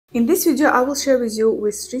In this video, I will share with you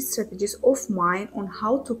with 3 strategies of mine on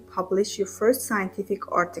how to publish your first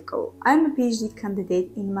scientific article. I am a PhD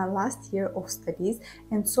candidate in my last year of studies,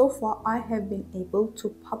 and so far I have been able to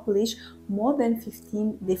publish more than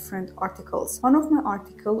 15 different articles. One of my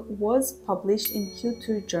articles was published in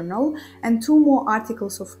Q2 journal, and 2 more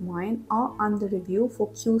articles of mine are under review for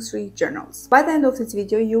Q3 journals. By the end of this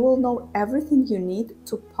video, you will know everything you need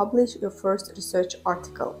to publish your first research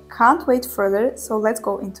article. Can't wait further, so let's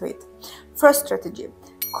go into it. First strategy: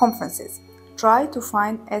 conferences. Try to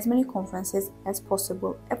find as many conferences as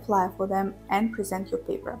possible, apply for them, and present your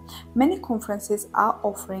paper. Many conferences are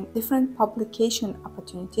offering different publication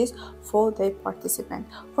opportunities for their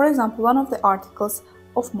participants. For example, one of the articles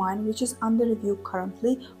of mine, which is under review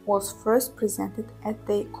currently, was first presented at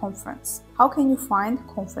the conference. How can you find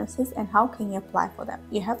conferences and how can you apply for them?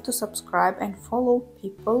 You have to subscribe and follow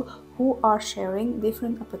people who are sharing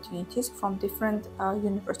different opportunities from different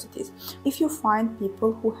universities. If you find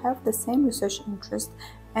people who have the same research interest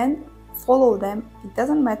and follow them, it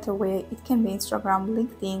doesn't matter where, it can be Instagram,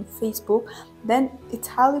 LinkedIn, Facebook, then it's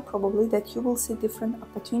highly probably that you will see different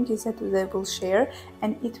opportunities that they will share,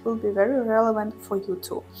 and it will be very relevant for you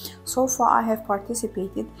too. So far I have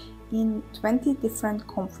participated in 20 different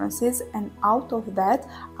conferences, and out of that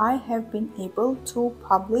I have been able to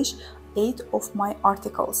publish 8 of my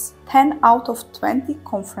articles. 10 out of 20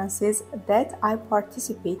 conferences that I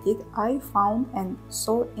participated, I found and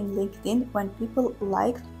saw in LinkedIn when people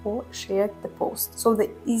liked or shared the post. So the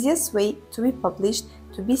easiest way to be published,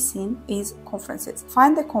 to be seen, is conferences.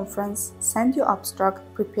 Find the conference, send your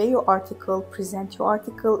abstract, prepare your article, present your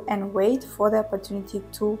article, and wait for the opportunity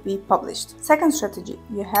to be published. Second strategy: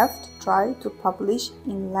 you have to try to publish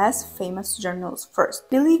in less famous journals first.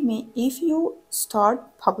 Believe me, if you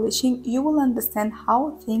start publishing, you will understand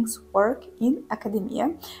how things work in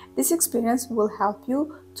academia. This experience will help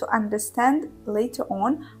you to understand later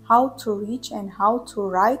on how to reach and how to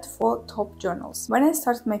write for top journals. When I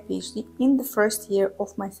started my PhD in the first year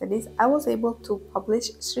of my studies, I was able to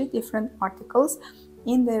publish 3 different articles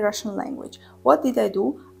in the Russian language. What did I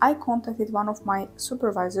do? I contacted one of my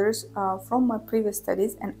supervisors from my previous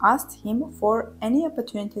studies and asked him for any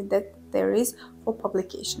opportunity that there is for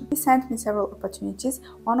publication. He sent me several opportunities.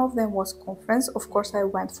 One of them was conference. Of course, I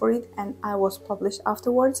went for it and I was published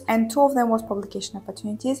afterwards. And 2 of them was publication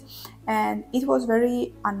opportunities, and it was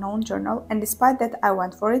very unknown journal. And despite that, I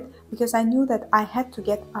went for it because I knew that I had to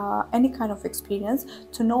get any kind of experience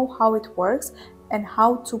to know how it works and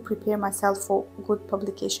how to prepare myself for good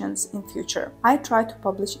publications in future. I try to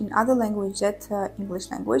publish in other language than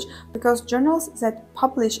English language, because journals that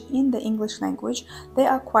publish in the English language, they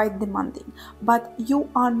are quite demanding, but you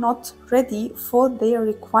are not ready for their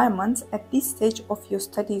requirements at this stage of your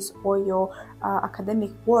studies or your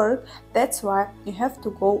academic work. That's why you have to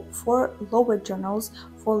go for lower journals,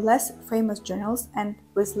 for less famous journals, and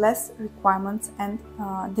with less requirements and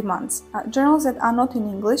demands. Journals that are not in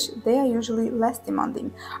English, they are usually less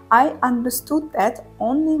demanding. I understood that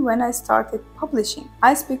only when I started publishing.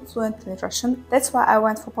 I speak fluently Russian, that's why I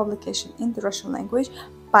went for publication in the Russian language.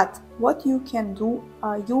 But what you can do,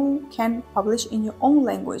 you can publish in your own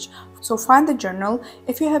language. So find the journal.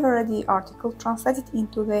 If you have already article, translate it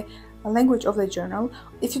into the language of the journal.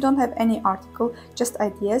 If you don't have any article, just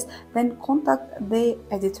ideas, then contact the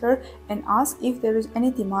editor and ask if there is any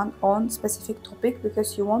demand on specific topic,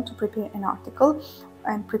 because you want to prepare an article,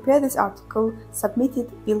 and prepare this article, submit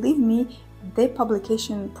it. Believe me, the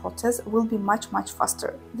publication process will be much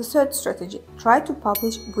faster. The third strategy: try to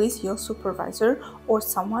publish with your supervisor or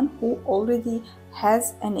someone who already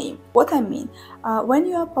has a name. What I mean, when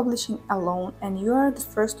you are publishing alone and you are the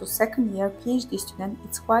first or second year PhD student,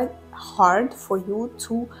 it's quite hard for you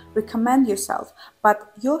to recommend yourself,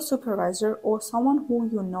 but your supervisor or someone who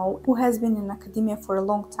you know who has been in academia for a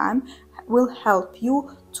long time will help you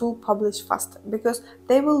to publish faster, because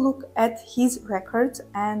they will look at his records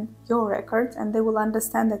and your records, and they will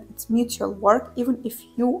understand that it's mutual work, even if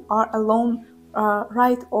you are alone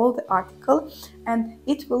write all the article, and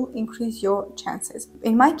it will increase your chances.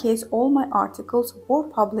 In my case, all my articles were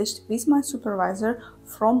published with my supervisor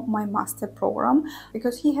from my master program,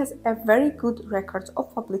 because he has a very good record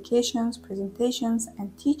of publications, presentations,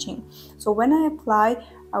 and teaching. So when I apply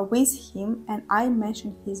with him and I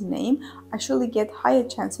mention his name, I surely get higher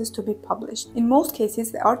chances to be published. In most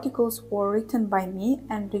cases, the articles were written by me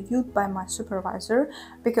and reviewed by my supervisor,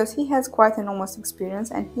 because he has quite enormous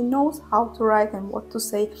experience and he knows how to write and what to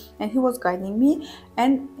say, and he was guiding me,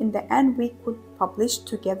 and in the end we could publish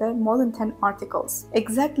together more than 10 articles.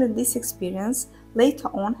 Exactly this experience later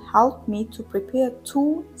on helped me to prepare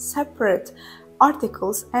 2 separate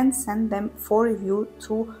articles and send them for review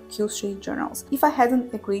to Q3 journals. If I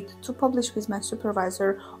hadn't agreed to publish with my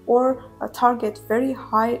supervisor or target very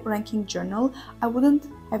high ranking journal, I wouldn't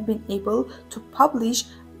have been able to publish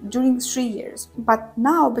during 3 years. But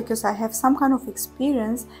now, because I have some kind of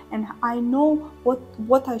experience and I know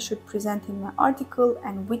what I should present in my article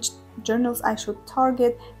and which journals I should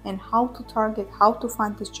target and how to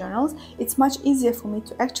find these journals, it's much easier for me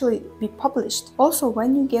to actually be published. Also,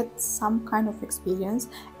 when you get some kind of experience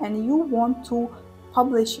and you want to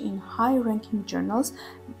publish in high-ranking journals,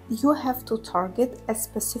 you have to target a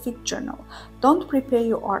specific journal. Don't prepare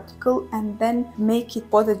your article and then make it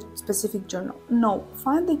for the specific journal. No,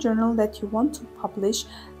 find the journal that you want to publish,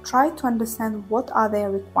 try to understand what are their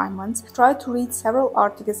requirements, try to read several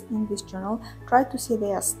articles in this journal, try to see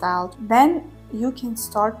their style. Then you can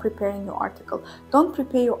start preparing your article. Don't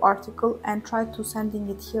prepare your article and try to sending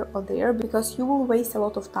it here or there, because you will waste a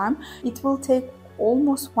lot of time. It will take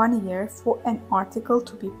almost 1 year for an article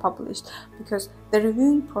to be published, because the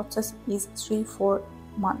reviewing process is 3-4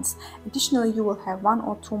 months. Additionally, you will have 1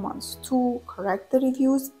 or 2 months to correct the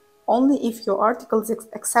reviews, only if your article is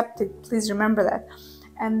accepted. Please remember that.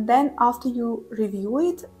 And then after you review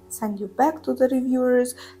it, send you back to the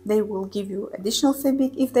reviewers. They will give you additional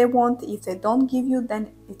feedback if they want. If they don't give you,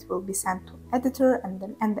 then it will be sent to editor, and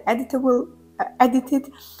the editor will edit it,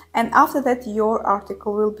 and after that your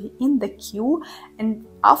article will be in the queue, and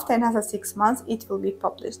after another 6 months it will be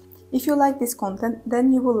published. If you like this content,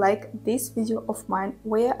 then you will like this video of mine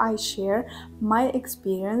where I share my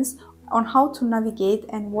experience on how to navigate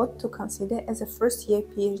and what to consider as a first year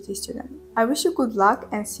PhD student. I wish you good luck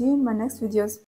and see you in my next videos.